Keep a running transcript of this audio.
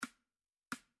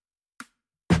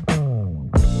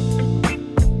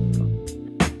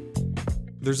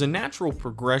There's a natural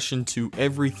progression to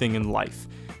everything in life,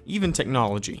 even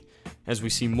technology. As we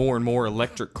see more and more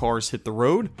electric cars hit the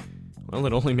road, well,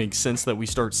 it only makes sense that we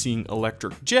start seeing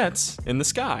electric jets in the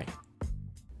sky.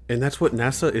 And that's what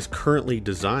NASA is currently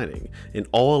designing, an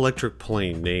all-electric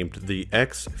plane named the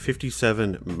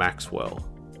X-57 Maxwell.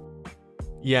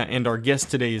 Yeah, and our guest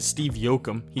today is Steve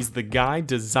Yoakum. He's the guy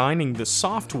designing the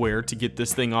software to get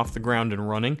this thing off the ground and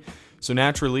running. So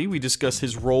naturally, we discuss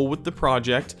his role with the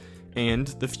project and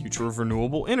the future of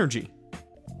renewable energy.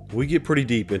 We get pretty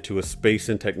deep into a space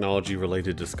and technology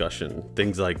related discussion.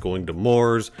 Things like going to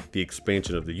Mars, the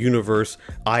expansion of the universe.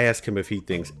 I ask him if he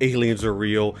thinks aliens are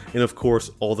real, and of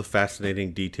course, all the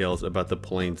fascinating details about the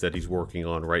planes that he's working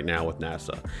on right now with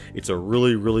NASA. It's a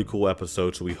really, really cool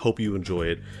episode, so we hope you enjoy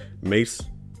it. Mace,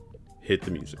 hit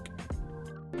the music.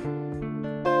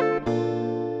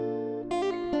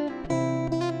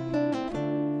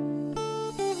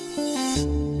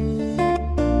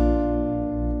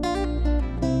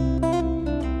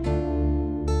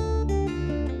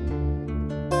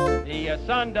 The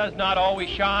sun does not always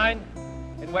shine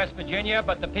in West Virginia,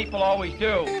 but the people always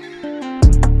do.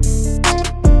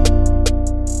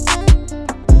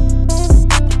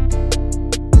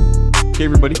 Okay,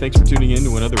 everybody, thanks for tuning in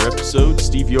to another episode.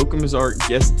 Steve Yoakum is our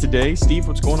guest today. Steve,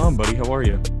 what's going on, buddy? How are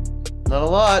you? Not a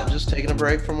lot, just taking a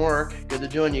break from work. Good to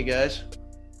join you guys.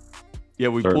 Yeah,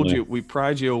 we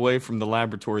pried you away from the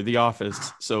laboratory, the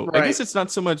office. So Right. I guess it's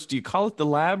not so much, do you call it the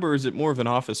lab or is it more of an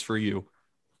office for you?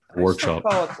 Workshop.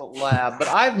 I call it the lab, but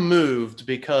I've moved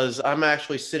because I'm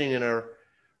actually sitting in a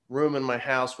room in my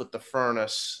house with the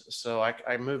furnace. So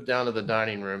I moved down to the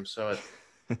dining room, so it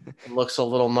looks a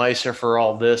little nicer for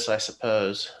all this, I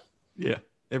suppose. Yeah,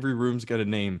 every room's got a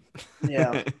name.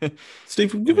 Yeah.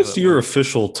 Steve, give us your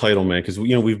official title, man, because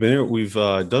we've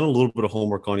done a little bit of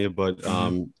homework on you, but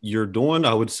you're doing,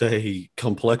 I would say,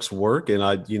 complex work, and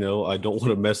I don't want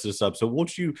to mess this up. So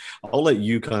I'll let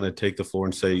you kind of take the floor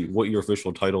and say what your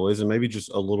official title is, and maybe just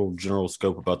a little general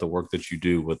scope about the work that you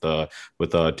do with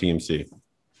TMC.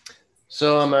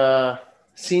 So I'm a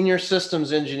senior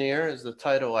systems engineer is the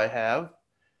title I have.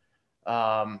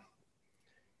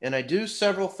 And I do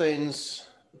several things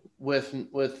with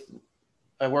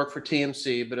I work for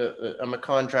TMC, but I'm a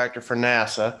contractor for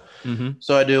NASA. Mm-hmm.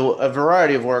 So I do a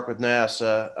variety of work with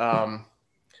NASA. Of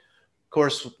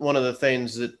course, one of the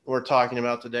things that we're talking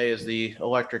about today is the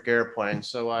electric airplane.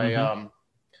 So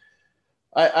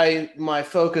my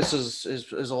focus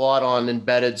is a lot on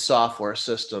embedded software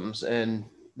systems and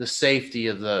the safety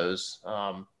of those.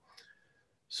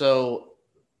 So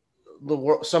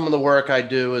some of the work I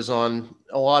do is on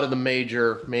a lot of the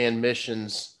major manned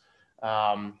missions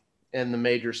and the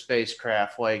major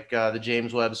spacecraft, like the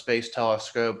James Webb Space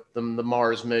Telescope, the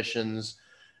Mars missions,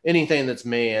 anything that's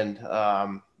manned.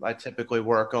 I typically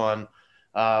work on.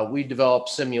 We develop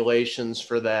simulations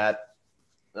for that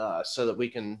so that we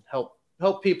can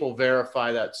help people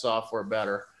verify that software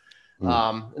better.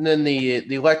 And then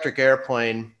the electric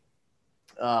airplane.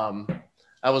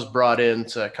 I was brought in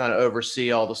to kind of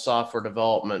oversee all the software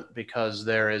development because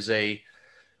there is a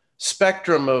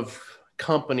spectrum of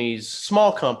companies,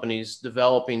 small companies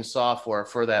developing software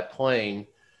for that plane,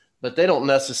 but they don't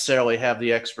necessarily have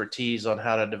the expertise on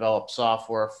how to develop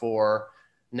software for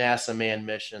NASA manned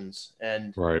missions.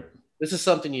 And Right. This is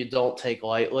something you don't take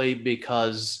lightly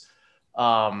because,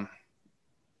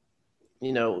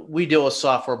 we deal with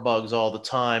software bugs all the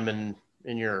time and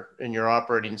in your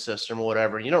operating system or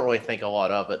whatever. You don't really think a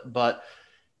lot of it, but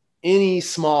any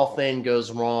small thing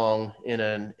goes wrong in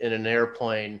an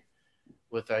airplane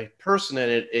with a person in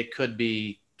it, it could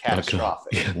be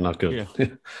catastrophic. Not good. Yeah.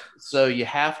 So you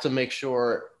have to make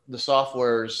sure the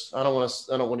software's, I don't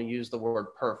want to use the word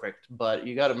perfect, but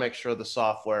you got to make sure the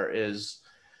software is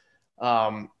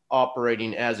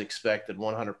operating as expected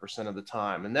 100% of the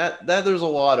time. And that there's a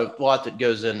lot that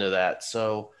goes into that.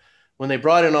 So when they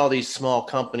brought in all these small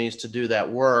companies to do that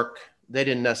work, they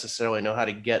didn't necessarily know how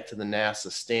to get to the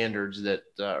NASA standards that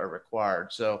are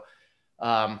required. So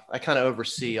I kind of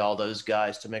oversee all those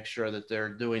guys to make sure that they're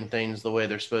doing things the way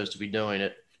they're supposed to be doing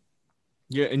it.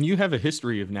 Yeah, and you have a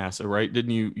history of NASA, right?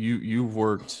 Didn't you? You've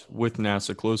worked with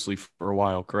NASA closely for a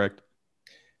while, correct?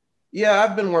 Yeah,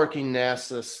 I've been working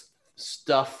NASA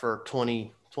stuff for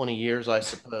 20 years, I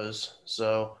suppose.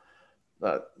 So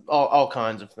all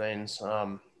kinds of things.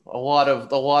 A lot of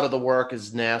the work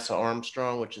is NASA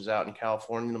Armstrong, which is out in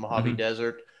California, the Mojave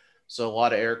Desert. So a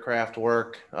lot of aircraft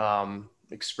work,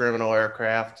 experimental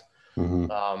aircraft.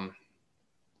 Mm-hmm.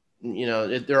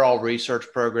 They're all research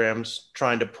programs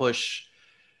trying to push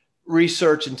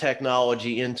research and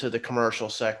technology into the commercial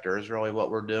sector is really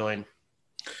what we're doing.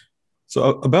 So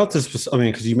about this, I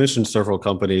mean, because you mentioned several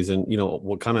companies, and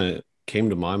what kind of came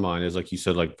to my mind is like you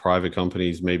said, like private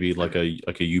companies, maybe like a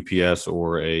UPS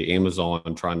or a Amazon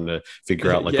trying to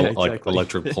figure out Yeah, like exactly.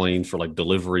 electric planes for like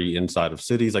delivery inside of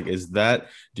cities. Like,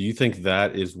 do you think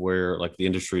that is where like the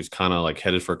industry is kind of like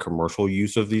headed for commercial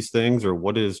use of these things, or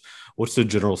what's the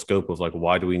general scope of like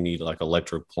why do we need like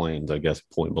electric planes? I guess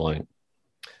point blank.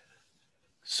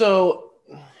 So,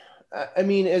 I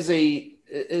mean, as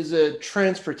a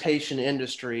transportation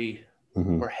industry,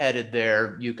 Hmm. we're headed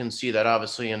there. You can see that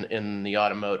obviously in the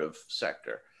automotive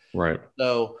sector. Right.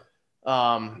 So,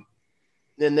 um,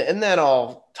 and that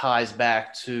all ties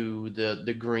back to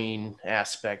the green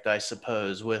aspect, I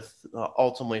suppose. With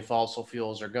ultimately, fossil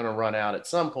fuels are going to run out at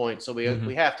some point, so we Hmm.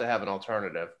 have to have an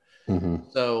alternative. Hmm.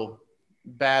 So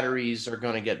batteries are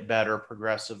going to get better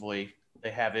progressively.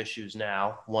 They have issues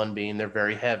now. One being they're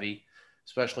very heavy,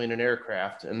 especially in an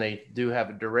aircraft, and they do have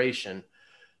a duration,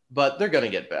 but they're going to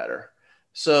get better.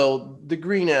 So the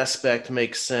green aspect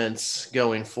makes sense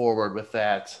going forward with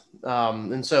that.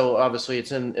 And so obviously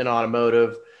it's in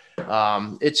automotive.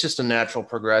 It's just a natural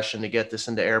progression to get this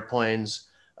into airplanes.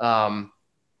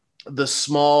 The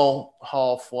small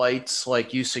haul flights,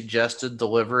 like you suggested,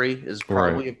 delivery is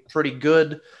Right. probably a pretty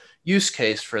good use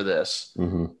case for this.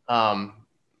 Hmm. Um,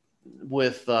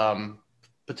 with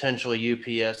potentially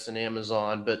UPS and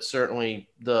Amazon, but certainly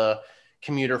the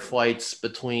commuter flights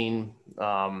between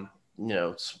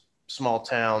small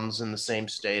towns in the same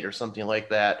state or something like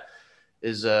that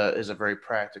is a very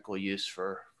practical use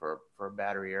for a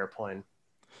battery airplane.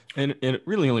 And it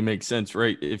really only makes sense,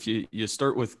 right? If you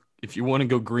start with, if you want to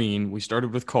go green, we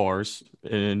started with cars,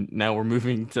 and now we're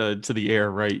moving to the air,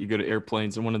 right? You go to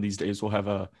airplanes, and one of these days we'll have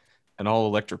an all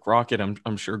electric rocket.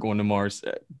 I'm sure going to Mars.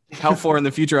 How far in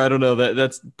the future? I don't know.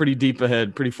 That's pretty deep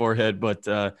ahead, pretty far ahead. But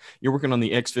you're working on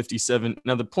the X-57.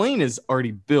 Now the plane is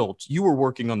already built. You were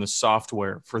working on the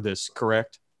software for this,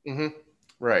 correct? Hmm.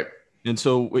 Right. And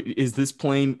so is this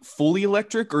plane fully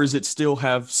electric, or is it still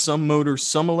have some motors,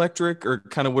 some electric, or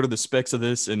kind of what are the specs of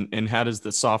this, and how does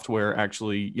the software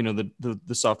actually,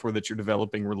 the software that you're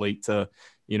developing relate to,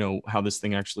 how this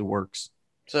thing actually works?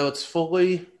 So it's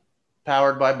fully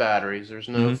powered by batteries. There's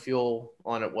no Hmm. fuel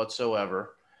on it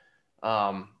whatsoever.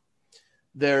 Um,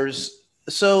 there's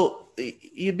so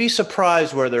you'd be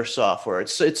surprised where there's software. It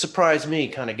surprised me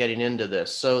kind of getting into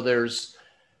this. So there's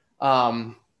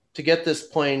um, to get this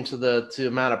plane to the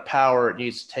amount of power it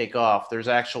needs to take off. There's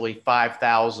actually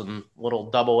 5,000 little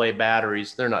double A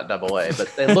batteries. They're not double A,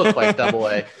 but they look like double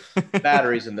A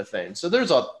batteries in the thing. So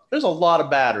there's a lot of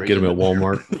batteries Get them in at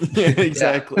Walmart. Yeah, yeah.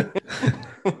 exactly.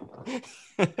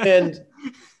 And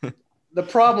the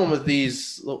problem with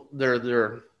these, they're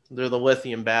the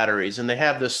lithium batteries, and they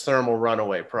have this thermal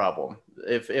runaway problem.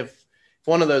 If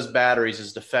one of those batteries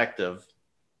is defective,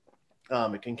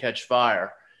 it can catch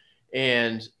fire,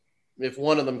 and if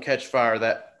one of them catch fire,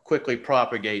 that quickly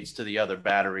propagates to the other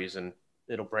batteries, and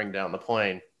it'll bring down the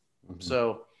plane. Mhm.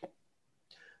 So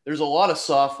there's a lot of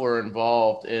software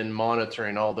involved in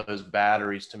monitoring all those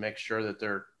batteries to make sure that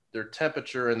their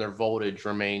temperature and their voltage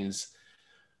remains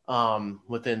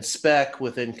within spec,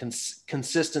 within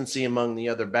consistency among the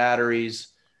other batteries.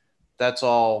 That's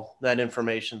all. That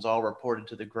information's all reported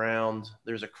to the ground.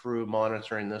 There's a crew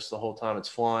monitoring this the whole time it's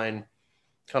flying.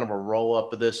 Kind of a roll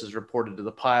up of this is reported to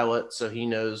the pilot, so he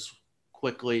knows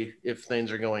quickly if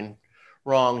things are going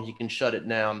wrong. He can shut it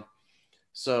down.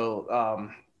 So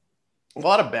a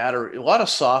lot of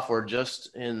software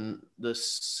just in the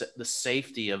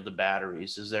safety of the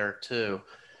batteries is there too.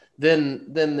 Then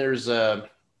there's a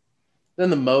then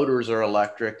the motors are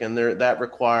electric, and that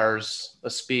requires a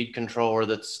speed controller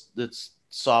that's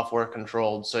software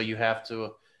controlled. So you have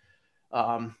to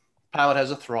um, pilot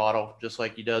has a throttle just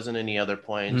like he does in any other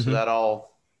plane. So Hmm. that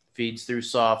all feeds through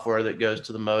software that goes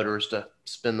to the motors to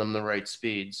spin them the right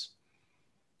speeds.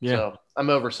 Yeah. So I'm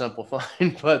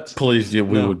oversimplifying, but Please, yeah,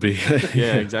 we No. would be. Yeah,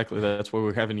 Yeah. exactly. That's why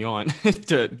we're having you on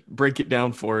to break it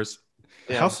down for us.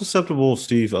 How yeah. susceptible,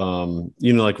 Steve?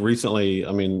 Like recently,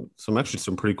 I mean, some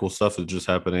pretty cool stuff is just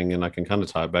happening, and I can kind of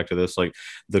tie it back to this. Like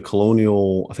the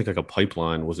Colonial, I think like a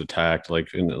pipeline was attacked,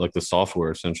 like in like the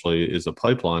software essentially is a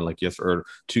pipeline, like yesterday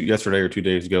or 2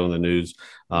 days ago in the news.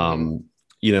 Hmm. Um,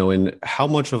 and how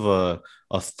much of a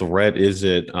threat is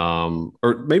it?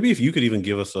 Or maybe if you could even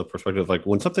give us a perspective, like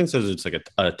when something says it's like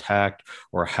attacked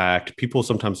or hacked, people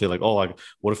sometimes say like, oh, like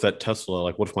what if that Tesla,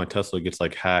 like what if my Tesla gets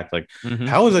like hacked? Like Hmm.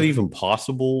 how is that even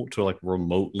possible to like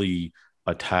remotely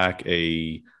attack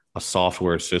a a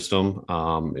software system?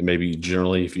 And maybe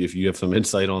generally, if you have some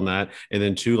insight on that, and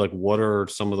then two, like what are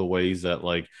some of the ways that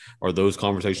like are those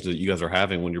conversations that you guys are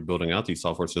having when you're building out these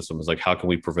software systems? Like how can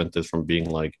we prevent this from being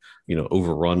like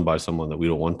overrun by someone that we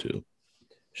don't want to?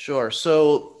 Sure.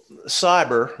 So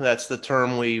cyber, that's the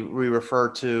term we refer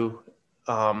to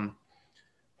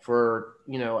for,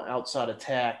 outside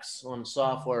attacks on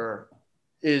software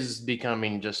is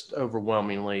becoming just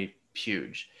overwhelmingly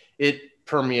huge. It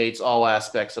permeates all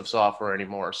aspects of software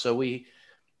anymore. So we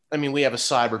have a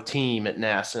cyber team at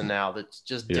NASA now that's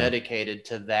just dedicated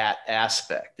to that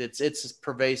aspect. It's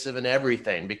pervasive in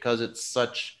everything because it's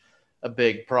such a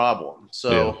big problem.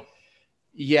 So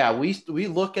we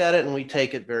look at it and we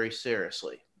take it very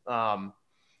seriously.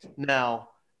 Now,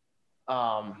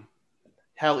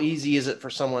 how easy is it for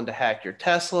someone to hack your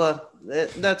Tesla?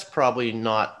 That's probably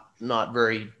not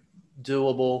very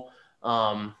doable.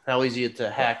 How easy is it to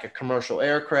hack a commercial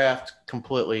aircraft?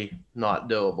 Completely not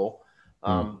doable.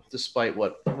 Despite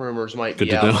what rumors might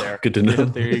be out there. Good to know. Yeah,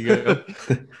 there you go.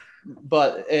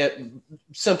 But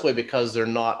simply because they're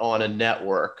not on a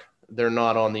network, they're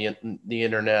not on the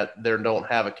internet, they don't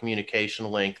have a communication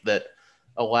link that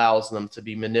allows them to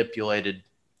be manipulated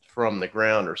from the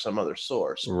ground or some other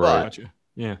source. Right. Gotcha.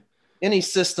 Yeah. Any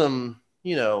system,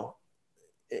 a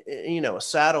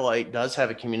satellite does have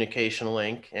a communication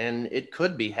link and it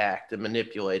could be hacked and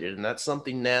manipulated. And that's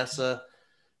something NASA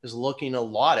is looking a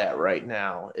lot at right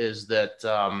now, is that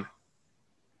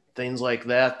things like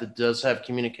that does have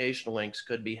communication links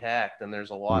could be hacked. And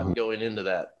there's a lot going into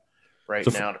that right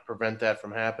now to prevent that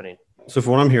from happening. So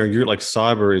for what I'm hearing, you're like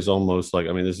cyber is almost like,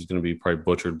 I mean, this is going to be probably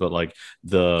butchered, but like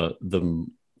the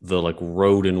like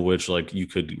road in which like you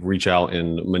could reach out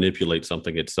and manipulate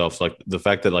something itself. So like the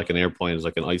fact that like an airplane is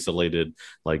like an isolated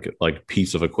like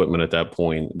piece of equipment at that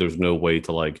point, there's no way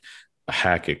to like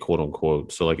hack it, quote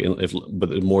unquote. So like but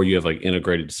the more you have like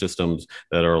integrated systems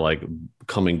that are like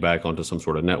coming back onto some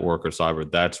sort of network or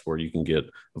cyber, that's where you can get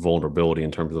vulnerability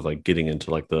in terms of like getting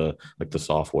into like the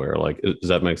software. Like does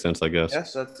that make sense? I guess.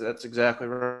 Yes, that's exactly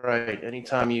right.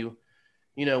 Anytime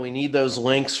we need those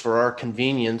links for our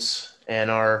convenience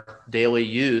and our daily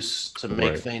use to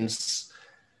make things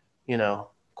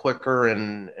quicker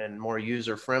and more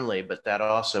user friendly, but that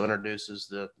also introduces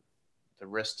the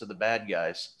risk to the bad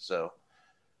guys. So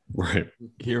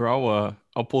Here, I'll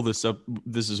pull this up.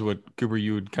 This is what, Cooper,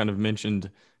 you had kind of mentioned.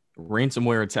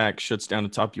 Ransomware attack shuts down a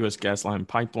top U.S. gas line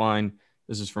pipeline.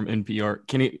 This is from NPR.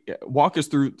 Can you walk us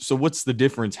through? So what's the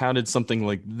difference? How did something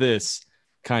like this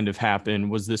kind of happen?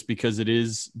 Was this because it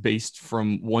is based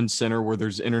from one center where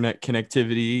there's internet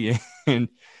connectivity and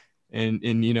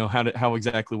how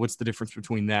exactly, what's the difference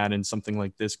between that and something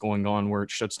like this going on where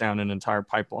it shuts down an entire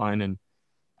pipeline? And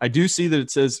I do see that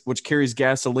it says, which carries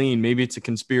gasoline. Maybe it's a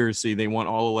conspiracy. They want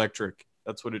all electric.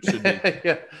 That's what it should be.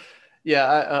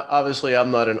 Yeah. Obviously, I'm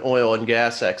not an oil and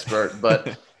gas expert,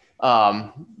 but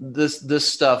this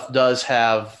stuff does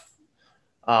have.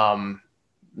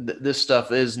 This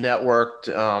stuff is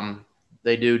networked.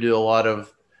 They do a lot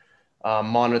of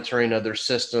monitoring of their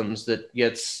systems that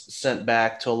gets sent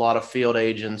back to a lot of field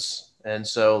agents, and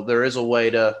so there is a way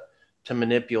to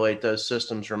manipulate those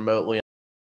systems remotely.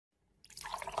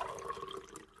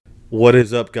 What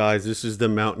is up, guys? This is the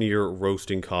Mountaineer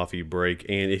Roasting Coffee Break,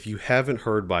 and if you haven't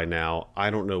heard by now, I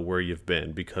don't know where you've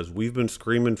been, because we've been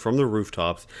screaming from the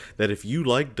rooftops that if you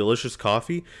like delicious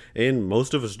coffee, and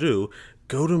most of us do,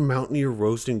 go to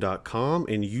mountaineerroasting.com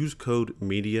and use code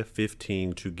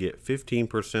MEDIA15 to get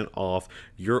 15% off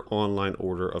your online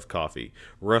order of coffee.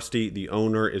 Rusty, the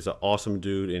owner, is an awesome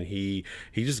dude, and he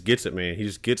just gets it, man. He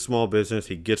just gets small business.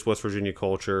 He gets West Virginia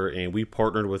culture, and we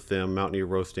partnered with them, Mountaineer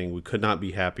Roasting. We could not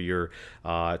be happier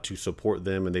to support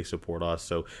them, and they support us.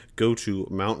 So go to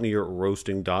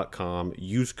mountaineerroasting.com,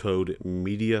 use code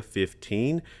MEDIA15,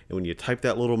 and when you type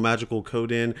that little magical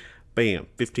code in, bam,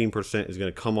 15% is going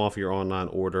to come off your online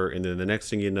order. And then the next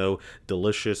thing you know,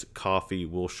 delicious coffee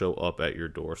will show up at your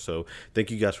door. So thank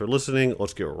you guys for listening.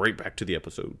 Let's get right back to the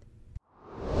episode.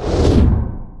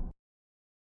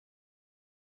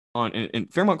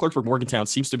 And Fairmont, Clarksburg, Morgantown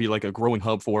seems to be like a growing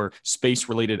hub for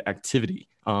space-related activity.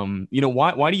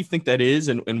 Why do you think that is?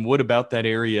 And what about that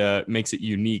area makes it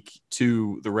unique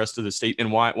to the rest of the state?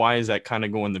 And why is that kind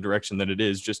of going the direction that it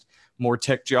is? Just more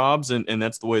tech jobs, and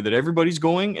that's the way that everybody's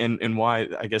going, and why,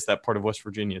 I guess, that part of West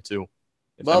Virginia too.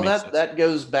 Well, that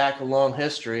goes back a long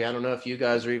history. I don't know if you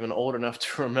guys are even old enough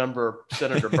to remember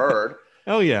Senator Byrd.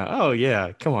 Oh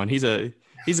yeah. Come on. He's a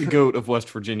goat of West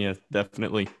Virginia,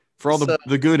 definitely. For all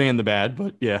the good and the bad,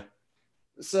 but yeah.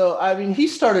 So, I mean, he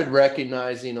started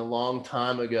recognizing a long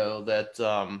time ago that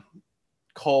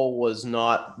coal was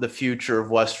not the future of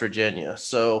West Virginia.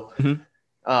 So,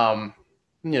 Mhm.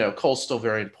 Coal's still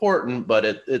very important, but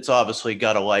it's obviously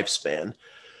got a lifespan.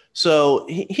 So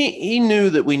he knew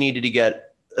that we needed to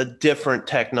get a different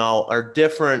technology or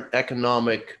different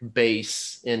economic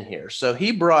base in here. So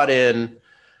he brought in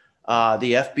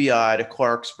the FBI to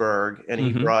Clarksburg, and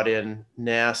he Mhm. brought in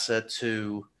NASA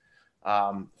to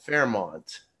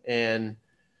Fairmont, and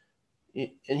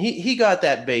he got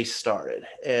that base started.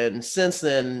 And since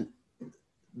then,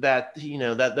 that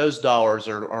those dollars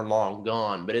are long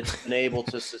gone, but it's been able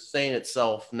to sustain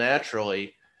itself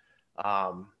naturally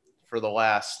for the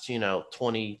last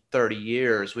 20, 30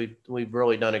 years. We've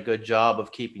really done a good job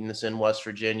of keeping this in West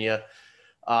Virginia.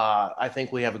 I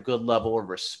think we have a good level of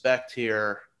respect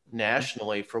here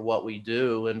nationally for what we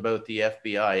do in both the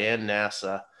FBI and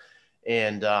NASA.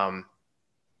 And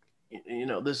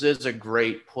this is a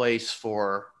great place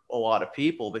for a lot of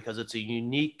people because it's a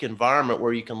unique environment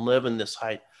where you can live in this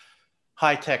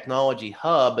high technology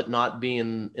hub, but not be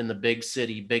in the big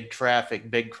city, big traffic,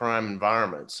 big crime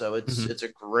environment. So it's Mhm. it's a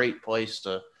great place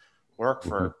to work Hmm.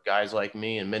 for guys like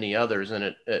me and many others, and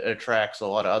it attracts a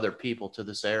lot of other people to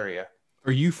this area.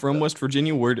 Are you from West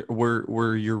Virginia? Where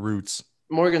are your roots?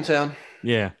 Morgantown.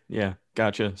 Yeah, yeah,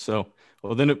 gotcha. So,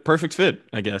 well, then a perfect fit,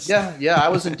 I guess. Yeah. I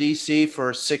was in DC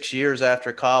for 6 years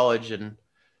after college and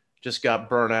just got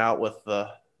burnt out with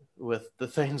the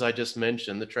things I just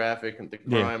mentioned, the traffic and the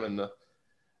Yeah. crime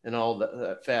and all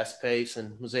that fast pace,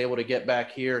 and was able to get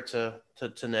back here to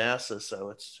NASA. So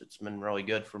it's been really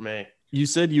good for me. You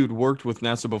said you'd worked with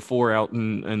NASA before out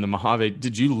in the Mojave.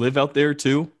 Did you live out there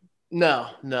too? No,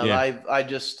 Yeah.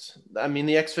 I mean,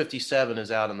 the X-57 is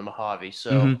out in the Mojave,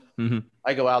 so Mm-hmm. Mm-hmm.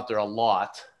 I go out there a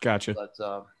lot, Gotcha.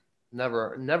 but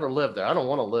never lived there. I don't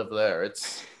want to live there.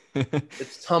 It's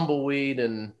tumbleweed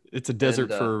It's a and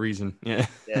desert for a reason. Yeah.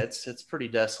 yeah, it's pretty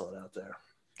desolate out there.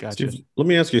 Gotcha. Steve, let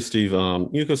me ask you, Steve.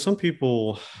 Because some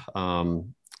people,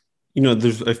 um,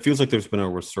 it feels like there's been a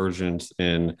resurgence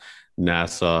in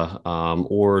NASA,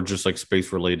 or just like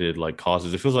space related like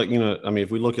causes. It feels like, I mean,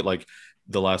 if we look at like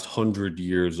the last 100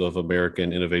 years of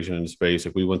American innovation in space,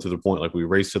 like we went to the point, like we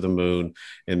raced to the moon,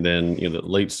 and then, the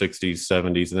late 60s,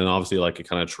 70s, and then obviously like it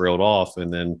kind of trailed off,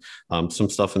 and then some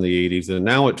stuff in the 80s. And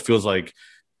now it feels like,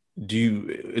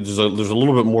 there's a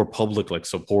little bit more public like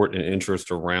support and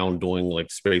interest around doing like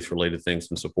space related things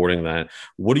and supporting that.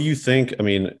 What do you think? I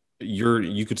mean,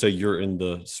 you could say you're in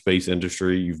the space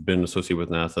industry, you've been associated with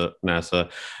NASA.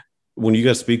 When you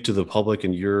guys speak to the public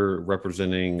and you're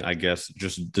representing, I guess,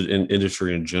 just the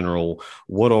industry in general,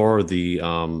 what are the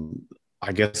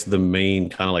I guess the main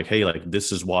kind of like, hey, like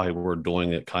this is why we're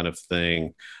doing it kind of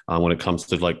thing, when it comes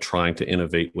to like trying to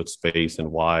innovate with space,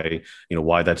 and why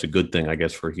that's a good thing, I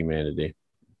guess, for humanity.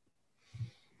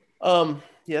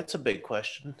 Yeah, it's a big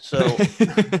question. So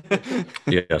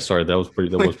Yeah, sorry, that was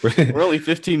pretty. We're only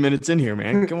 15 minutes in here,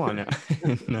 man. Come on now.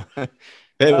 No.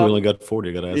 Hey, we um, only got 40.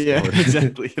 I gotta ask Yeah, hard.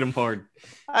 exactly. Hit them hard.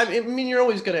 I mean, you're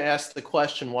always going to ask the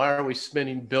question, why are we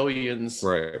spending billions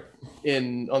Right.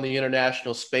 on the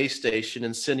International Space Station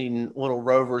and sending little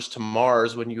rovers to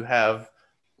Mars when you have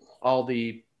all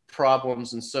the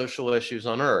problems and social issues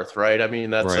on Earth, right? I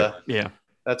mean, Right. Yeah,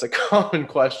 that's a common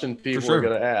question for people are sure.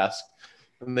 going to ask,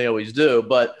 and they always do.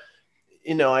 But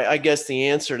I guess the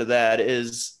answer to that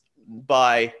is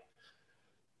by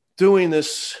doing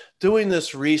this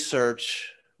research,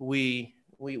 we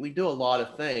do a lot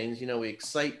of things. We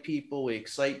excite people, we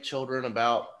excite children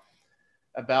about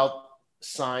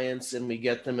science, and we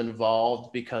get them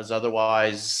involved because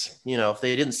otherwise, if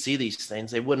they didn't see these things,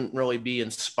 they wouldn't really be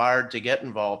inspired to get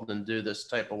involved and do this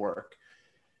type of work.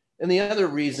 And the other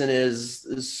reason is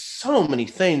so many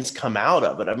things come out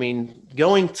of it. I mean,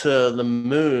 going to the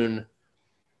moon,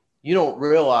 you don't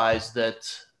realize that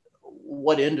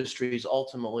what industries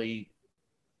ultimately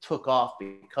took off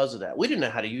because of that. We didn't know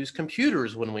how to use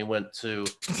computers when we went to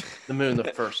the moon the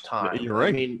first time. You're I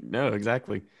right. mean, No,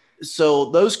 exactly. so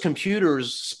those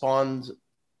computers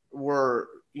were,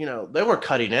 they were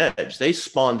cutting edge. They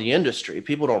spawned the industry.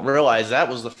 People don't realize that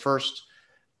was the first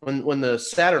when the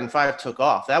Saturn V took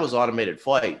off. That was automated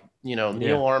flight. Yeah.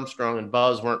 Neil Armstrong and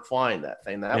Buzz weren't flying that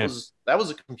thing. That Yeah.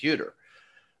 was a computer.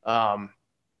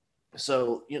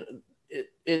 So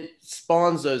it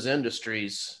spawns those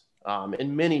industries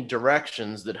in many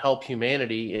directions that help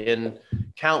humanity in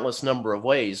countless number of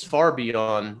ways, far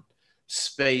beyond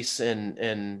space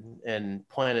and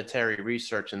planetary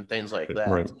research and things like that.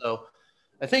 Right. So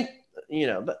I think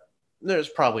there's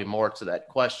probably more to that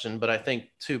question, but I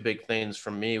think two big things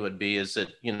from me would be is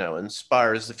it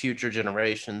inspires the future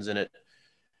generations, and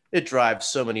it drives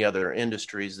so many other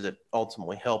industries that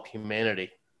ultimately help humanity.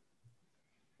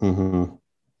 Mm-hmm.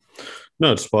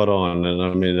 No, it's spot on. And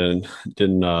I mean, and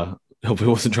didn't hope it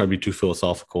wasn't trying to be too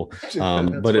philosophical. That's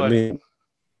But it fine. mean,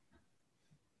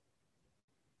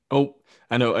 Oh,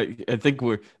 I know. I think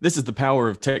this is the power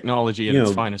of technology at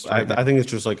its finest right now. I think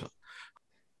it's just like,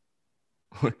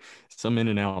 Some in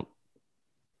and out.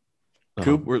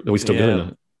 Coop, are we still yeah, doing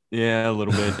that? yeah, a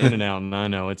little bit in and out. And I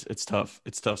know it's tough.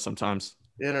 It's tough sometimes.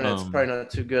 The internet's probably not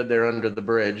too good there under the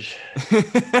bridge.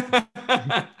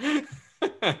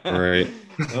 All right.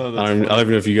 Oh, I don't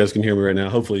even know if you guys can hear me right now.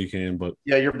 Hopefully you can, but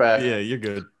Yeah, you're back. yeah, you're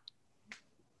good.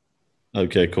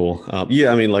 okay, cool.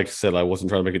 Yeah, I mean, like I said, I wasn't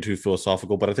trying to make it too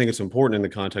philosophical, but I think it's important in the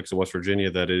context of West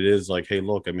Virginia that it is like, hey,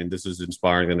 look, I mean, this is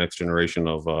inspiring the next generation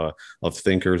of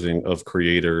thinkers and of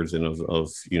creators and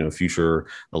of future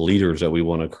leaders that we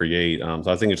want to create. So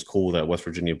I think it's cool that West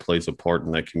Virginia plays a part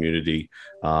in that community,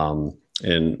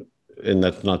 and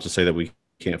that's not to say that we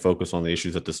can't focus on the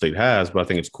issues that the state has, but I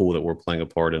think it's cool that we're playing a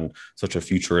part in such a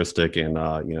futuristic and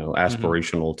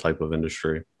aspirational type of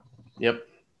industry. Yep.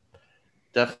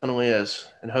 Definitely is.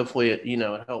 And hopefully it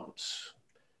helps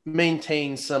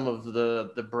maintain some of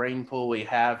the brain pool we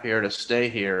have here to stay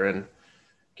here and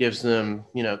gives them,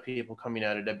 people coming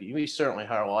out of we certainly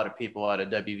hire a lot of people out of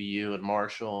WVU and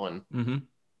Marshall, and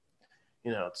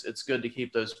it's good to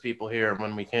keep those people here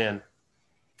when we can.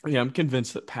 Yeah, I'm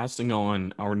convinced that passing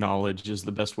on our knowledge is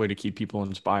the best way to keep people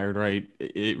inspired, right?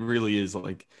 It really is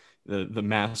like the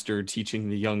master teaching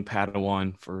the young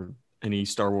Padawan for any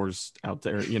Star Wars out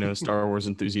there, Star Wars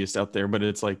enthusiast out there. But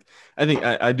it's like,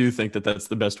 I do think that that's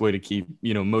the best way to keep,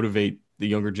 motivate the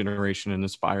younger generation and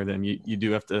inspire them.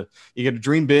 You got to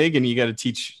dream big, and you got to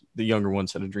teach the younger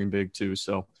ones how to dream big too.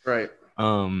 So, right.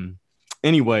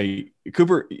 Anyway,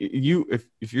 Cooper,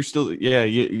 if you're still, yeah,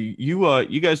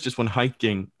 you guys just went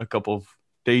hiking a couple of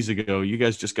days ago. You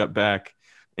guys just got back,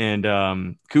 and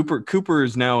Cooper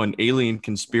is now an alien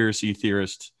conspiracy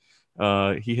theorist.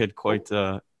 He had quite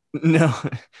no,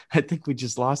 I think we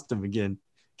just lost him again.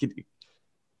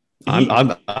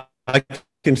 I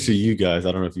can see you guys.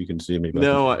 I don't know if you can see me.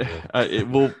 No,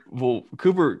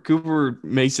 Cooper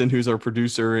Mason, who's our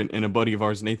producer, and a buddy of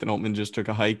ours, Nathan Altman, just took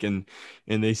a hike, and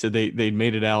they said they'd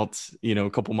made it out, a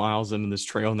couple miles into this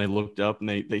trail, and they looked up and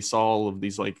they saw all of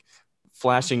these like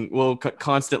flashing,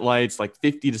 constant lights, like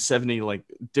 50 to 70, like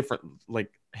different,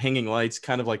 like hanging lights,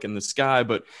 kind of like in the sky.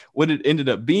 But what it ended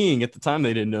up being at the time,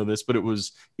 they didn't know this, but it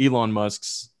was Elon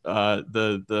Musk's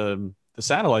the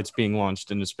satellites being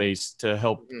launched into space to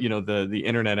help, the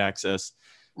internet access.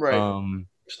 Right.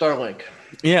 Starlink.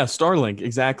 Yeah, Starlink.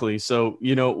 Exactly. So,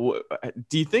 do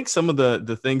you think some of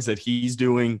the things that he's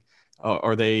doing,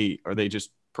 are they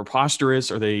just preposterous?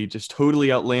 Are they just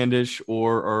totally outlandish?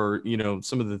 Or are,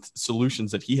 some of the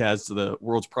solutions that he has to the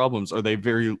world's problems, are they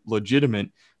very legitimate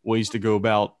ways to go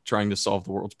about trying to solve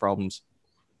the world's problems?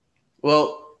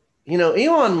 Well,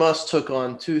 Elon Musk took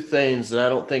on two things that I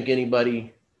don't think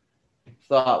anybody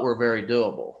thought were very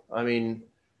doable. I mean,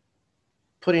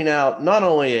 putting out not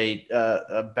only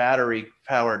a battery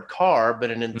powered car, but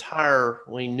an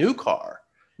entirely new car.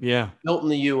 Yeah. Built in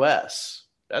the US.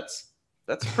 That's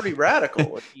pretty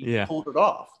radical. He pulled it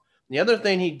off. The other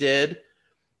thing he did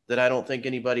that I don't think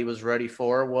anybody was ready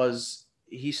for was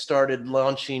he started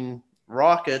launching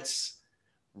rockets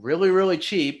really, really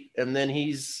cheap. And then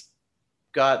he's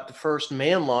got the first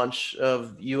man launch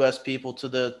of US people to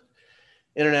the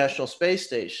International Space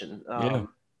Station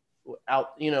out,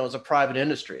 as a private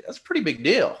industry. That's a pretty big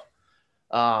deal.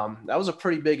 That was a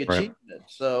pretty big achievement. Right.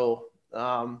 So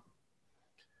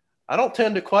I don't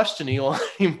tend to question Elon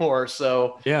anymore.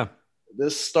 So yeah,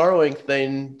 this Starlink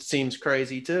thing seems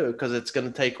crazy too, because it's going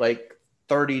to take like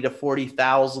 30 to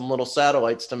 40,000 little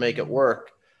satellites to make it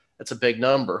work. That's a big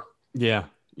number. Yeah.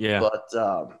 Yeah. But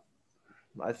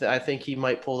I think he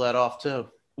might pull that off too.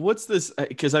 What's this?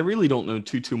 Because I really don't know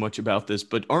too much about this,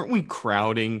 but aren't we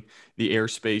crowding the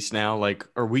airspace now? Like,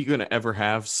 are we going to ever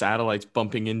have satellites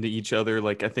bumping into each other?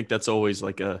 Like, I think that's always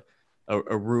like a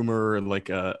rumor, like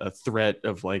a threat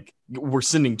of like, we're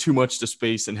sending too much to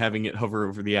space and having it hover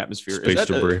over the atmosphere. Space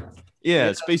debris.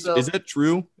 Space. So, is that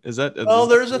true? Is that? Well,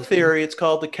 there's a theory. It's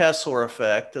called the Kessler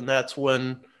effect, and that's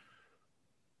when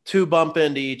two bump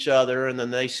into each other, and then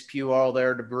they spew all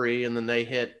their debris, and then they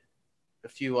hit a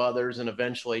few others, and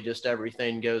eventually just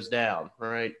everything goes down,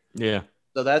 right? Yeah.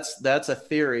 So that's a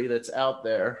theory that's out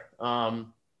there. But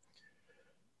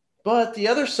the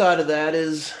other side of that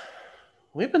is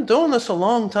we've been doing this a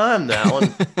long time now,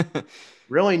 and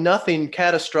really nothing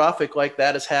catastrophic like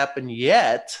that has happened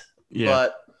yet. Yeah.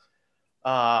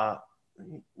 But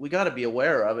we got to be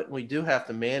aware of it. We do have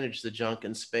to manage the junk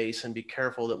in space and be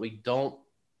careful that we don't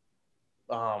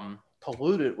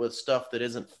pollute it with stuff that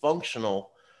isn't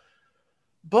functional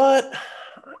But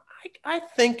I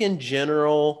think in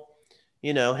general,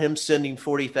 him sending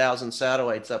 40,000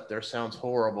 satellites up there sounds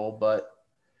horrible, but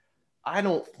I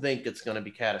don't think it's going to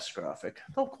be catastrophic.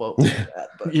 Don't quote me on that,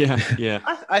 but Yeah.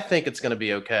 I think it's going to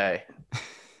be okay.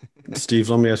 Steve,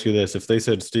 let me ask you this: if they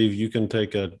said, "Steve, you can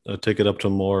take a ticket up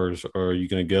to Mars," are you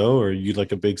going to go? Or are you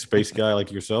like a big space guy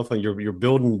like yourself, and you're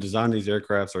building and designing these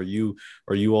aircrafts? Are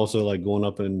you also like going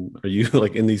up and are you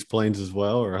like in these planes as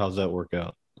well, or how's that work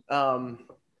out?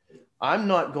 I'm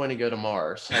not going to go to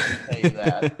Mars. I can tell you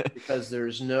that because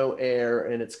there's no air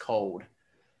and it's cold,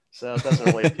 so it doesn't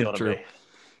really appeal to me.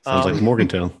 Sounds like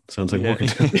Morgantown. Sounds like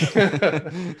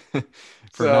Morgantown.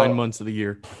 For 9 months of the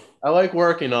year. I like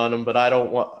working on them, but I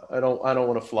don't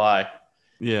want to fly.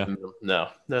 Yeah. No,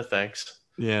 thanks.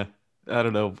 Yeah. I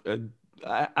don't know.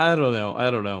 I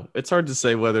don't know. It's hard to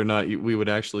say whether or not we would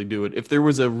actually do it. If there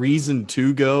was a reason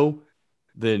to go,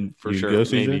 then for sure, go,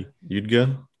 maybe you'd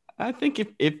go. I think if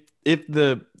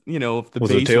the if the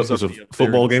was base was a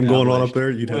football game going on up there,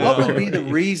 you'd have. What would be the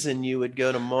reason you would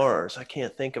go to Mars? I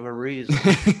can't think of a reason.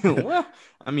 Well,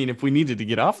 I mean, if we needed to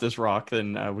get off this rock,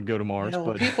 then I would go to Mars.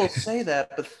 But people say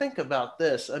that, but think about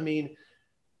this. I mean,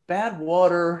 bad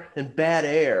water and bad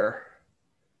air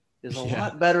is a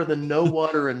lot better than no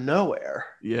water and no air.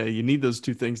 Yeah, you need those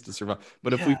two things to survive.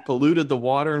 But if we've polluted the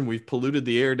water and we've polluted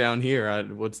the air down here,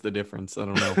 what's the difference? I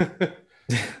don't know.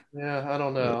 Yeah, I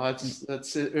don't know.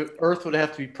 That's Earth would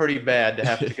have to be pretty bad to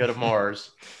have to go to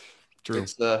Mars. True.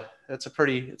 It's a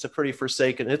pretty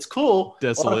forsaken. It's cool.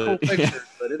 Desolate. Cool pictures,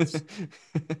 but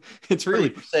it's really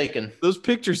forsaken. Those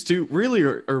pictures too really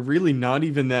are really not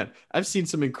even that. I've seen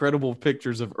some incredible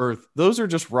pictures of Earth. Those are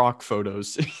just rock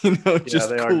photos. Just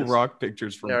cool rock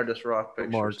pictures from. They are just rock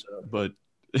pictures. Mars, but.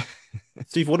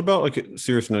 Steve, what about like a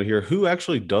serious note here? Who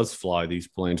actually does fly these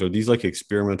planes? Are these like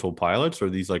experimental pilots? Or are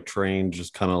these like trained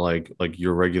just kind of like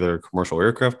your regular commercial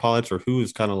aircraft pilots? Or who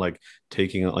is kind of like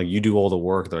taking it? Like you do all the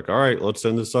work. They're like, all right, let's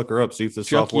send this sucker up, see if the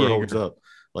software holds up.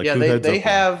 Like they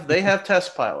have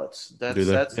test pilots.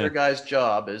 That's their guy's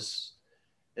job is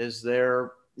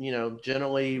their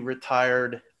generally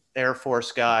retired Air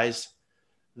Force guys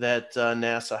that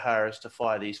NASA hires to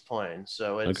fly these planes.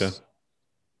 So it's. Okay.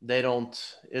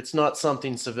 It's not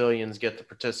something civilians get to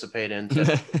participate in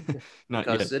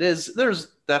because there's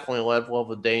definitely a level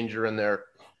of danger in there.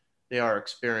 They are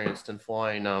experienced in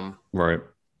flying. Right.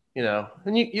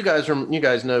 And you guys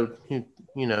know,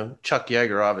 Chuck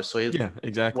Yeager, obviously. Yeah,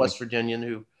 exactly. West Virginian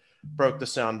who broke the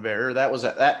sound barrier.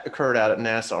 That occurred out at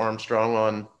NASA Armstrong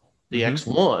on the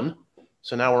X-1.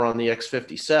 So now we're on the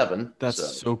X-57.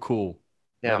 That's so cool.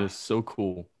 Yeah. That is so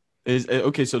cool.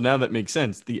 Okay, so now that makes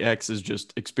sense. The X is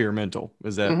just experimental.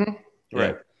 Is that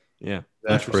right? Yeah,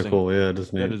 that's pretty cool. Yeah,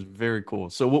 that is very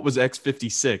cool. So, what was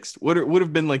X-56? What would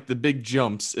have been like the big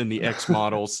jumps in the X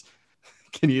models?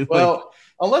 Can you? Well,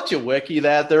 I'll let you wiki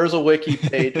that. There's a wiki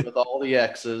page with all the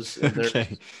X's. And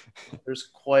there's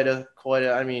quite a.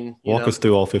 I mean, walk us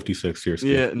through all 56 here.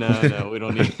 Steve. Yeah, no, we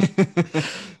don't need.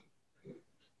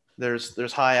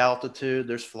 There's high altitude.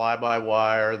 There's fly by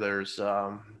wire. There's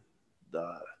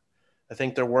I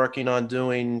think they're working on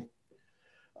doing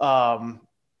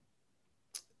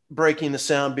breaking the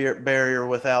sound barrier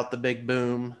without the big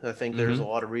boom. I think there's a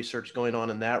lot of research going on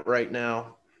in that right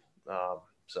now.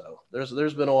 So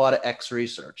there's been a lot of X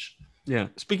research. Yeah.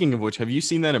 Speaking of which, have you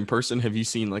seen that in person? Have you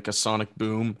seen like a sonic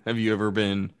boom? Have you ever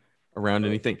been around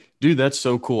anything? Dude, that's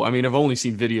so cool. I mean, I've only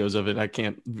seen videos of it. I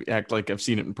can't act like I've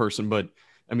seen it in person, but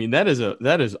I mean, that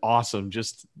is awesome.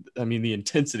 Just, I mean, the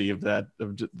intensity of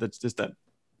that's just that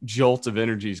jolt of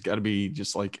energy has got to be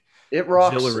just like it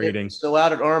rocks. Exhilarating. So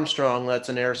out at Armstrong, that's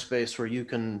an airspace where you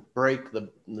can break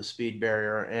the speed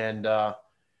barrier, and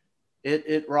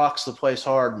it rocks the place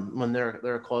hard when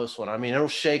they're a close one. I mean, it'll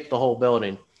shake the whole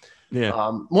building. Yeah.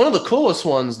 One of the coolest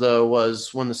ones though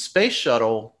was when the space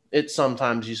shuttle. It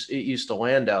used to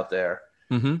land out there.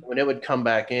 When it would come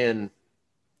back in,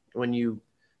 when you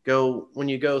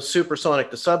go supersonic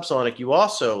to subsonic, you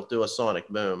also do a sonic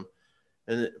boom.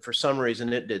 And for some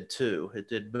reason it did too. It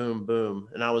did boom, boom.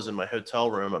 And I was in my hotel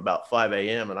room about 5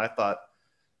 a.m. and I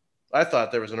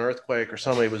thought there was an earthquake or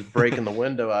somebody was breaking the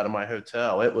window out of my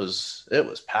hotel. It was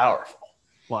powerful.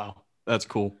 Wow. That's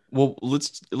cool. Well,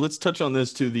 let's touch on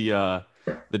this to the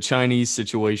Chinese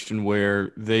situation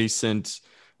where they sent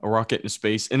a rocket into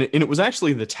space, and it was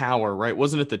actually the tower, right?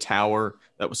 Wasn't it the tower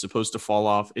that was supposed to fall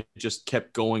off? It just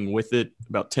kept going with it,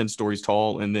 about 10 stories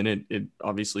tall, and then it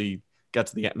obviously got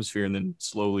to the atmosphere and then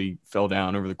slowly fell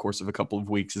down over the course of a couple of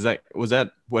weeks. Was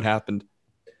that what happened?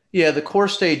 Yeah, the core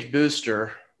stage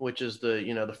booster which is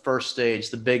the first stage,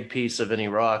 the big piece of any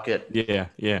rocket, Yeah.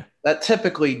 that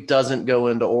typically doesn't go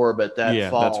into orbit. That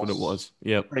Yeah, that's what it falls was.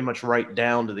 Yep. pretty much right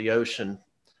down to the ocean.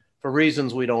 For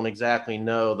reasons we don't exactly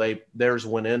know, theirs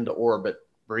went into orbit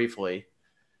briefly,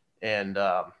 and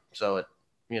so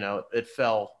it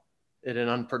fell at an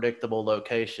unpredictable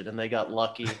location, and they got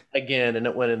lucky again, and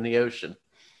it went in the ocean.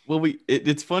 Well,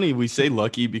 it's funny we say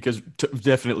lucky because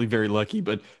definitely very lucky,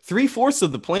 but 3/4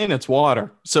 of the planet's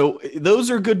water, so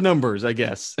those are good numbers, I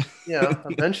guess. Yeah,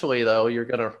 eventually though, you're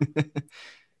gonna,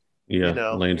 lands you're in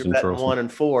betting Charleston. 1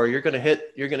 and 4. You're gonna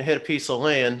hit a piece of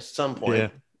land at some point. Yeah.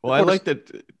 Well, I like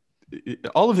that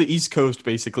all of the East Coast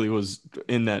basically was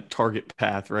in that target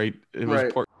path, right? It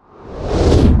was Right.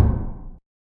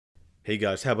 Hey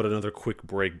guys, how about another quick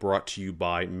break brought to you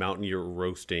by Mountaineer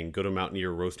Roasting. Go to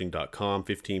mountaineerroasting.com,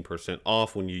 15%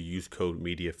 off when you use code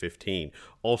MEDIA15.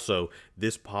 Also,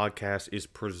 this podcast is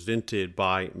presented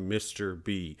by Mr.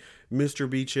 B. Mr.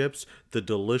 B chips, the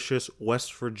delicious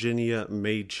West Virginia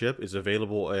made chip, is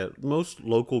available at most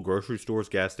local grocery stores,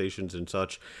 gas stations, and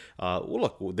such.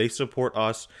 Look, they support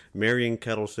us. Marion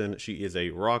Kettleson, she is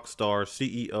a rock star,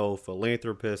 CEO,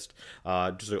 philanthropist,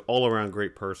 just an all-around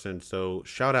great person. So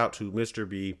shout out to Mr.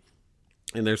 B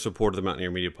and their support of the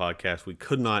Mountaineer Media Podcast. We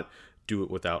could not do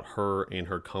it without her and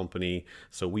her company,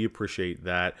 so we appreciate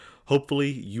that. Hopefully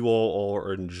you all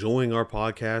are enjoying our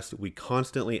podcast. We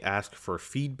constantly ask for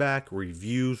feedback,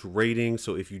 reviews, ratings,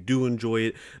 so if you do enjoy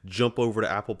it, jump over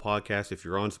to Apple Podcasts. If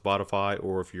you're on Spotify,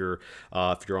 or if you're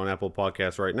on Apple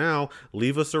Podcasts right now,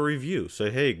 leave us a review.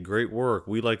 Say, hey, great work,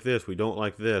 we like this, we don't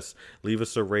like this. Leave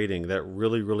us a rating. That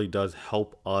really does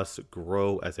help us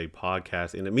grow as a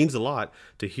podcast, and it means a lot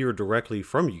to hear directly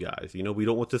from you guys. We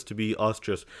don't want this to be us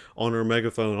just on our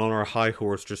megaphone, on our high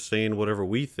horse, just saying whatever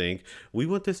we think. We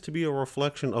want this to be a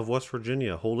reflection of West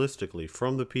Virginia holistically,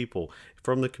 from the people,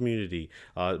 from the community,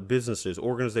 businesses,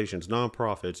 organizations,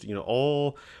 nonprofits,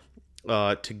 all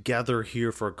together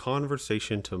here for a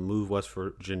conversation to move West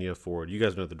Virginia forward. You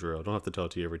guys know the drill. I don't have to tell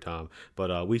it to you every time,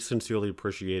 but we sincerely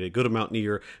appreciate it. Go to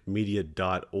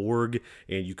mountaineermedia.org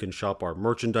and you can shop our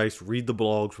merchandise, read the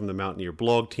blogs from the Mountaineer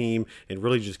blog team, and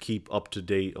really just keep up to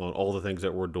date on all the things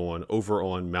that we're doing over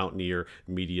on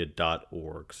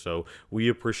mountaineermedia.org. So we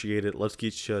appreciate it. Let's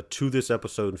get you to this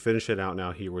episode and finish it out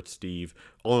now here with Steve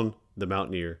on the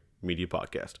Mountaineer Media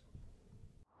Podcast.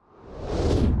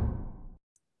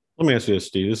 Let me ask you this,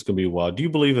 Steve. This is going to be wild. Do you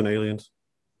believe in aliens?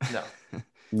 No.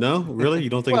 No? Really? You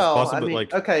don't think it's possible?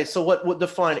 Okay, so what would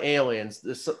define aliens?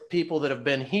 The people that have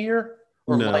been here,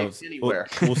 or life anywhere?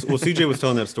 Well, CJ was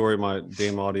telling that story. My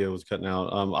damn audio was cutting out.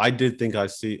 I did think I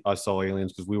saw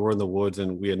aliens because we were in the woods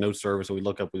and we had no service. And we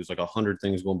looked up, it was like 100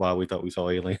 things going by. We thought we saw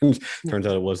aliens. Turns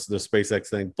out it was the SpaceX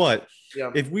thing. But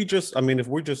if we're just,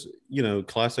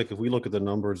 classic, if we look at the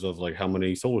numbers of like how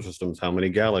many solar systems, how many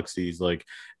galaxies, like,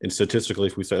 and statistically,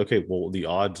 if we say, okay, well, the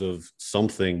odds of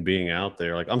something being out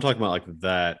there, like I'm talking about like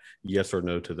that, yes or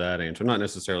no to that answer, not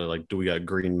necessarily like, do we got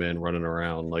green men running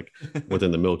around like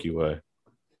within the Milky Way?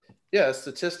 Yeah,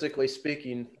 statistically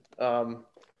speaking,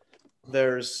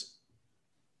 there's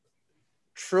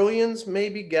trillions,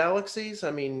 maybe galaxies.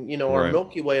 I mean, our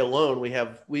Milky Way alone, we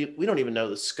don't even know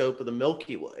the scope of the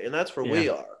Milky Way, and that's where we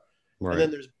are. Right. And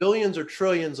then there's billions or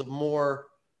trillions of more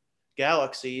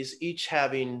galaxies, each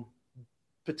having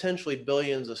potentially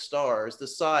billions of stars. The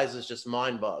size is just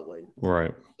mind-boggling.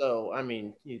 Right. So, I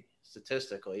mean,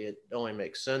 statistically, it only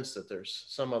makes sense that there's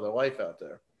some other life out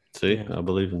there. See, yeah. I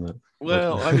believe in that.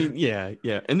 Well, I mean, yeah.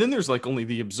 And then there's like only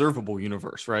the observable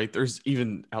universe, right? There's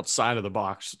even outside of the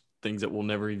box things that we'll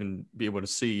never even be able to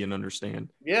see and understand.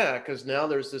 Yeah, because now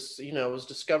there's this, it was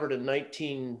discovered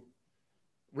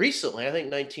recently, I think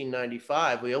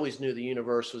 1995. We always knew the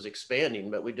universe was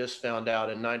expanding, but we just found out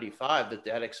in 95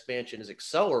 that expansion is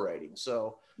accelerating.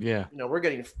 So, yeah, we're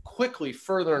getting quickly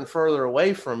further and further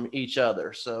away from each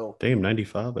other. So, damn,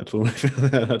 95. That's when we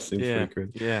found that. That seems pretty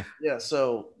crazy. Yeah.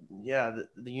 So,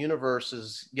 the universe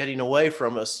is getting away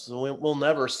from us. So we'll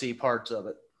never see parts of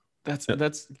it.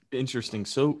 That's interesting.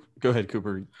 So go ahead,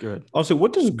 Cooper. Go ahead. Also,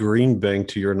 what does Green Bank,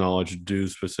 to your knowledge, do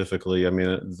specifically? I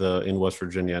mean, in West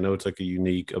Virginia, I know it's like a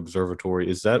unique observatory.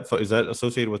 Is that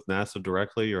associated with NASA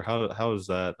directly, or how is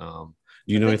that? Do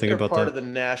you know anything about that? Part of the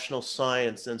National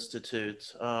Science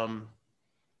Institute,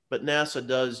 but NASA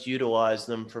does utilize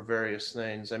them for various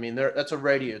things. I mean, that's a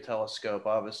radio telescope.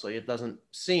 Obviously, it doesn't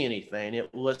see anything.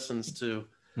 It listens to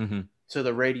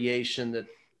the radiation that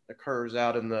occurs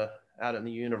out in the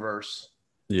universe.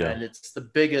 Yeah. And it's the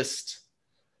biggest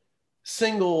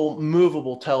single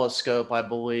movable telescope, I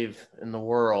believe, in the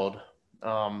world.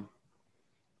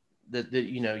 that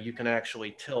you can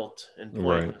actually tilt and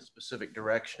point in Right. a specific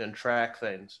direction and track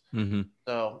things. Mm-hmm.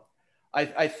 So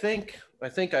I think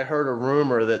I heard a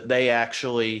rumor that they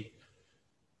actually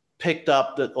picked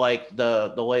up that like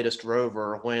the latest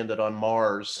rover landed on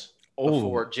Mars Oh,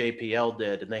 before JPL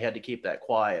did, and they had to keep that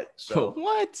quiet. So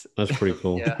what? That's pretty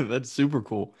cool. yeah, That's super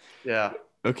cool. yeah.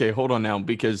 Okay, hold on now,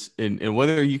 because and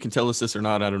whether you can tell us this or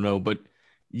not, I don't know, but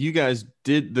you guys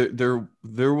did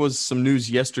there was some news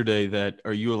yesterday that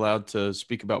are you allowed to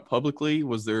speak about publicly?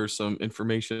 Was there some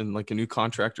information like a new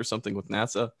contract or something with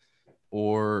NASA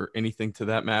or anything to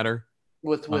that matter?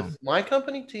 With my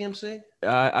company, TMC.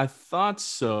 I thought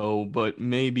so, but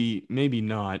maybe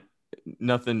not.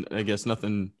 Nothing. I guess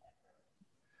nothing.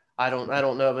 I don't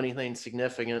know of anything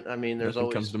significant. I mean, there's Nothing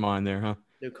comes always to mind there, huh?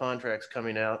 new contracts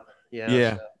coming out. Yeah.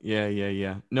 Yeah, So.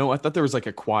 yeah. No, I thought there was like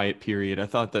a quiet period. I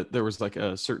thought that there was like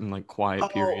a certain like quiet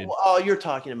period. Oh, you're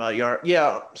talking about your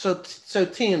yeah. So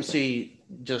TMC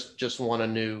just won a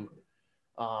new,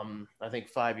 I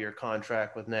think 5-year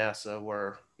contract with NASA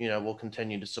where we'll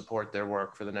continue to support their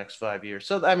work for the next 5 years.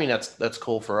 So I mean that's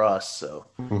cool for us. So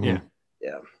Mhm. Yeah.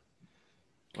 yeah.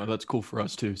 Well, that's cool for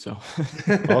us too. So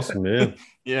Awesome, man.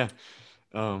 yeah.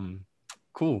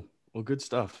 Cool. Well, good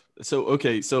stuff. So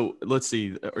okay, so let's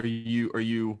see. Are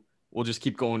you we'll just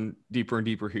keep going deeper and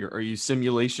deeper here. Are you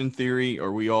simulation theory?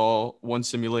 Are we all one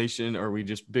simulation? Are we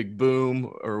just big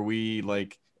boom? Are we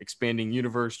like expanding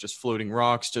universe, just floating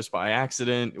rocks just by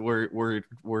accident? Where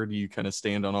do you kind of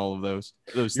stand on all of those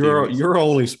theories? You're our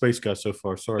only space guy so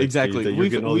far. Sorry, Exactly. that you're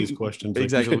getting all these questions. Like,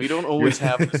 Exactly. We don't always you're-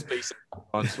 have the space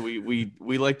on, so we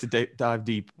like to dive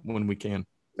deep when we can.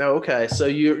 Oh, okay. So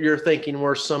you're thinking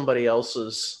we're somebody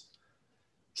else's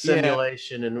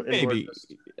simulation and we're Maybe.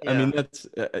 just, I yeah. mean, that's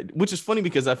which is funny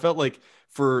because I felt like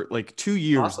for like 2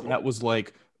 years Possible. that was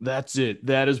like that's it.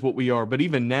 That is what we are. But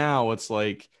even now, it's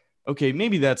like okay,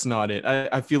 maybe that's not it.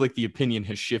 I feel like the opinion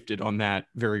has shifted on that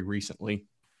very recently.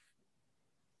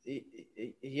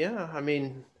 Yeah, I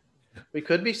mean, we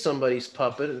could be somebody's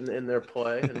puppet in their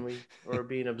play, and we are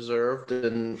being observed,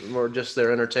 and we're just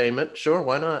their entertainment. Sure,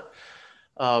 why not?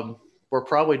 We're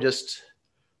probably just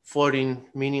floating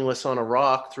meaningless on a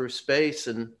rock through space,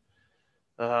 and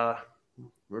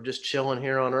we're just chilling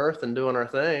here on Earth and doing our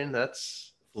thing.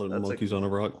 That's Floating monkeys on a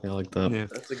rock. I like that. Yeah.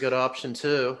 a good option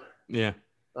too. Yeah.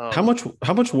 How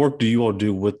much work do you all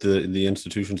do with the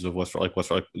institutions of West like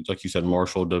you said,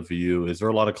 Marshall, WU? Is there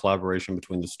a lot of collaboration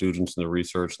between the students and the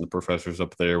research and the professors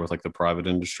up there with like the private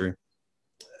industry?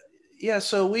 Yeah,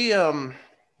 so we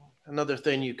another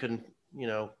thing you can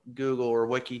Google or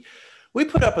wiki. We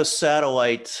put up a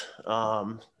satellite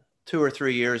 2 or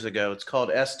 3 years ago. It's called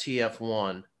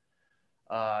STF-1.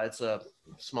 It's a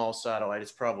small satellite.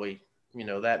 It's probably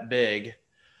that big.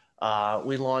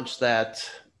 We launched that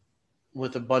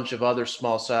with a bunch of other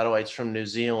small satellites from New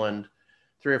Zealand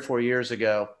 3 or 4 years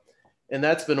ago, and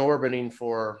that's been orbiting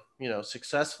for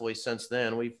successfully since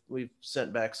then. We've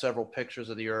sent back several pictures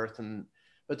of the Earth,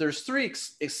 but there's 3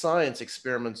 science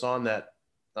experiments on that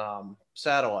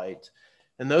satellite,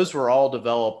 and those were all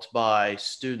developed by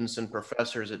students and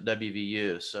professors at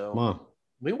WVU. So Wow.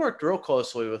 we worked real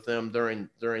closely with them during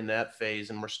that phase,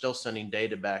 and we're still sending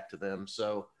data back to them.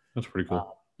 So That's pretty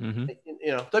cool. Mm-hmm.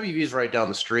 WVU is right down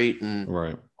the street, and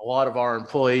Right. a lot of our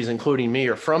employees, including me,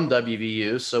 are from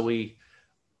WVU. So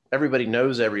everybody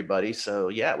knows everybody. So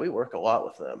yeah, we work a lot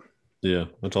with them. Yeah,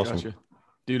 that's awesome. Gotcha.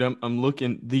 Dude, I'm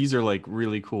looking. These are like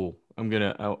really cool.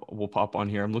 We'll pop on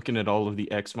here. I'm looking at all of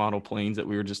the X model planes that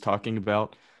we were just talking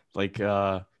about. Like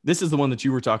this is the one that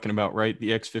you were talking about, right?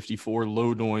 The X-54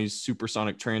 low noise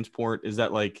supersonic transport. Is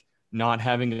that like not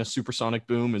having a supersonic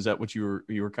boom? Is that what you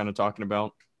were kind of talking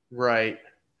about? Right.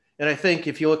 And I think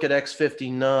if you look at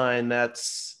X-59,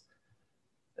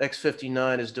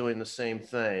 X-59 is doing the same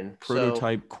thing.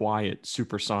 Prototype quiet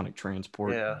supersonic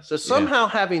transport. Yeah. So somehow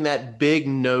having that big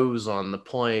nose on the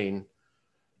plane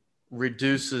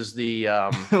reduces the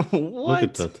What? Look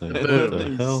at that thing. The What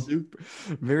boom. the hell?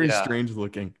 Very Yeah. strange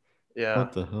looking. yeah.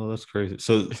 What the hell? That's crazy.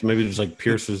 So maybe it just like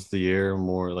pierces the air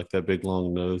more, like that big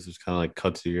long nose just kind of like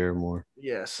cuts the air more.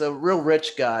 Yeah. So real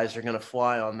rich guys are going to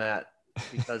fly on that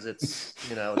because it's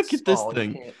Look it's at this small. You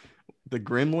thing. can't- The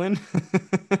Gremlin.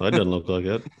 That doesn't look like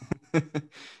it.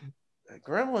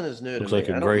 Gremlin is new Looks to like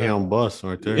me. a I don't know. Greyhound bus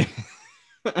right there.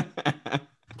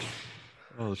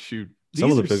 Oh shoot! Some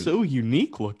These of are the big- so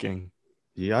unique looking.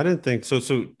 Yeah, I didn't think so.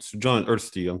 So John or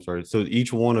Steve, I'm sorry. So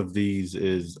each one of these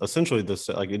is essentially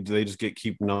they just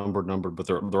keep numbered, but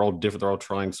they're all different. They're all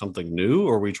trying something new,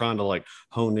 or are we trying to like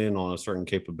hone in on a certain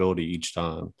capability each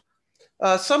time?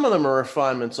 Some of them are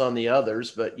refinements on the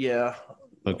others, but yeah,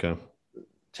 Okay.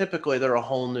 typically they're a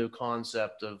whole new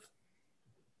concept of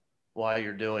while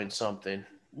you're doing something.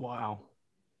 Wow.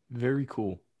 Very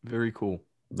cool. Very cool.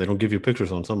 They don't give you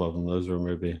pictures on some of them. Those are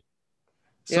maybe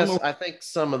Yes, I think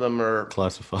some of them are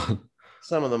classified.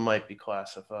 Some of them might be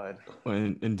classified.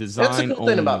 in design. That's the cool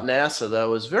thing about NASA,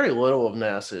 though, is very little of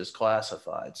NASA is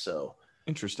classified. So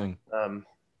interesting.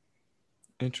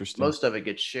 Interesting. Most of it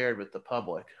gets shared with the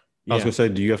public. I was gonna say,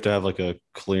 do you have to have like a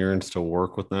clearance to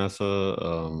work with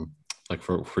NASA, like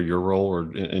for your role,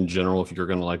 or in general, if you're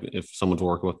gonna if someone's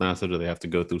working with NASA, do they have to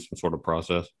go through some sort of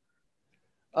process?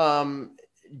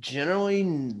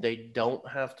 Generally, they don't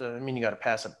have to. I mean, you got to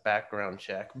pass a background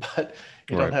check, but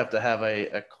you don't have to have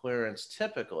a clearance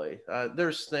typically.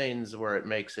 There's things where it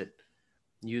makes it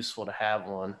useful to have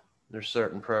one. There's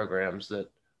certain programs that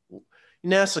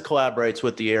NASA collaborates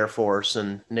with the Air Force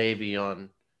and Navy on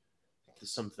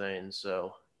some things.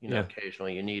 So,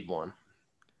 occasionally you need one.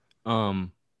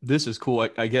 This is cool.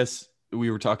 I guess we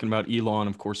were talking about Elon.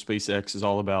 Of course, SpaceX is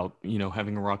all about,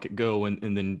 having a rocket go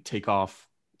and then take off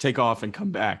and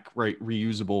come back, right?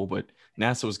 Reusable. But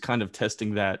NASA was kind of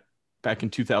testing that back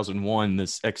in 2001,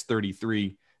 this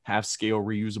X-33 half-scale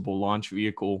reusable launch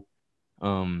vehicle.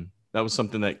 That was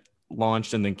something that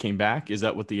launched and then came back. Is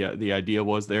that what the idea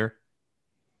was there?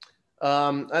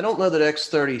 I don't know that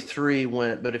X-33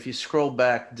 went, but if you scroll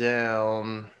back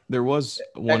down, there was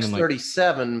one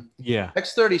X-37. Yeah.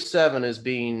 X-37 is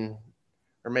being,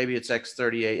 or maybe it's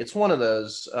X-38. It's one of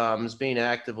those is being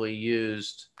actively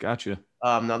used. Gotcha.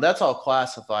 Now that's all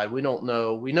classified. We don't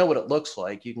know. We know what it looks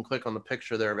like. You can click on the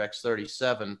picture there of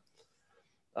X-37.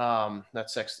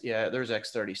 That's there's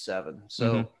X-37.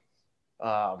 So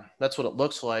that's what it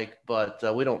looks like, but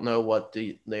we don't know what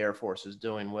the Air Force is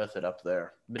doing with it up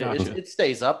there. But it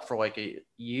stays up for like a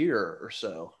year or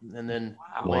so, and then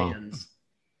lands.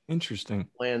 Interesting.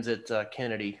 Lands at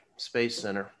Kennedy Space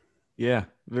Center. Yeah,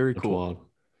 very cool. Wild.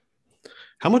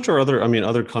 How much are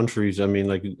other countries? I mean,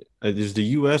 like, is the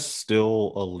U.S.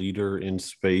 still a leader in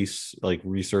space, like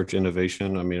research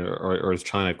innovation? I mean, or is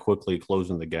China quickly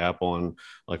closing the gap on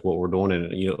like what we're doing?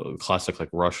 And classic like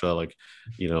Russia, like,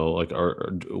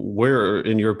 where,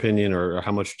 in your opinion, or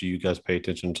how much do you guys pay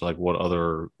attention to like what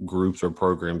other groups or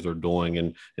programs are doing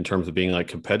in terms of being like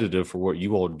competitive for what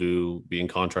you all do, being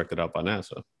contracted out by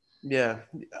NASA? Yeah,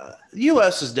 the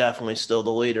U.S. is definitely still the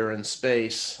leader in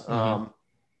space.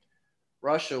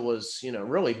 Russia was,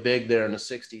 really big there in the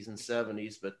 60s and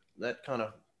 70s, but that kind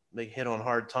of, they hit on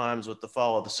hard times with the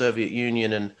fall of the Soviet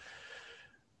Union, and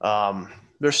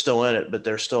they're still in it, but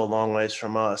they're still a long ways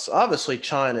from us. Obviously,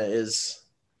 China is,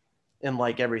 and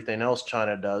like everything else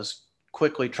China does,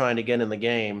 quickly trying to get in the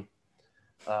game.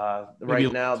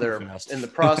 Right now, they're in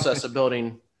the process of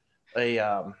building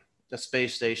a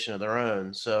space station of their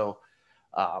own. So,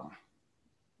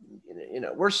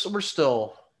 we're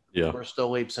still... Yeah, we're still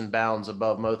leaps and bounds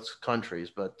above most countries,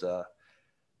 but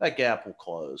that gap will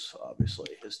close, obviously,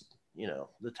 as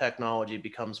the technology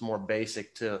becomes more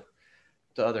basic to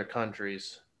other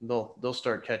countries. They'll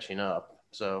start catching up.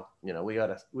 So we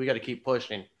gotta keep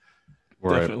pushing.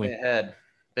 Definitely ahead,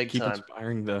 keep time.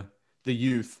 Inspiring the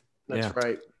youth. That's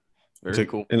right. Very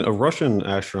cool. And a Russian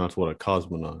astronaut's what, a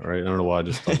cosmonaut, right? I don't know why I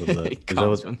just thought of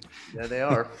that. Yeah, they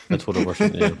are. That's what a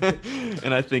Russian is.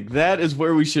 And I think that is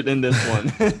where we should end this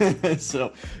one.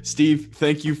 So, Steve,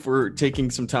 thank you for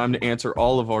taking some time to answer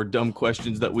all of our dumb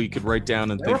questions that we could write down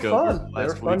and think of. They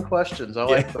were fun questions. I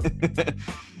like them.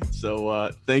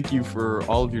 So, thank you for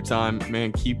all of your time,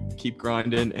 man. Keep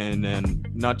grinding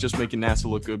and not just making NASA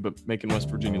look good, but making West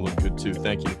Virginia look good too.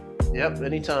 Thank you. Yep,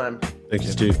 anytime. Thank you,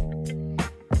 Steve.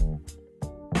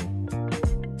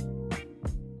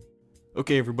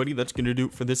 Okay, everybody, that's going to do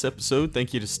it for this episode.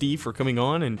 Thank you to Steve for coming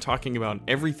on and talking about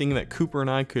everything that Cooper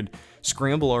and I could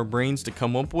scramble our brains to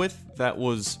come up with. That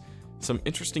was some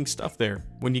interesting stuff there.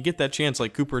 When you get that chance,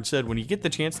 like Cooper had said, when you get the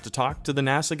chance to talk to the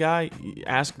NASA guy,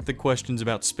 ask the questions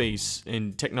about space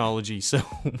and technology. So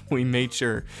we made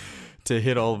sure to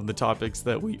hit all of the topics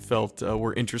that we felt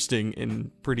were interesting and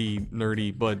pretty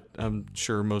nerdy, but I'm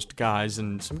sure most guys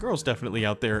and some girls definitely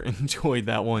out there enjoyed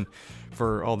that one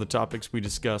for all the topics we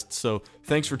discussed. So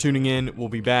thanks for tuning in. We'll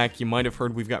be back. You might have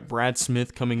heard we've got Brad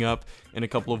Smith coming up in a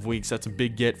couple of weeks. That's a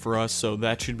big get for us, so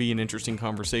that should be an interesting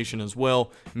conversation as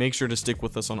well. Make sure to stick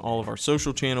with us on all of our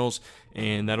social channels,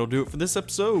 and that'll do it for this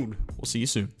episode. We'll see you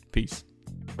soon. Peace.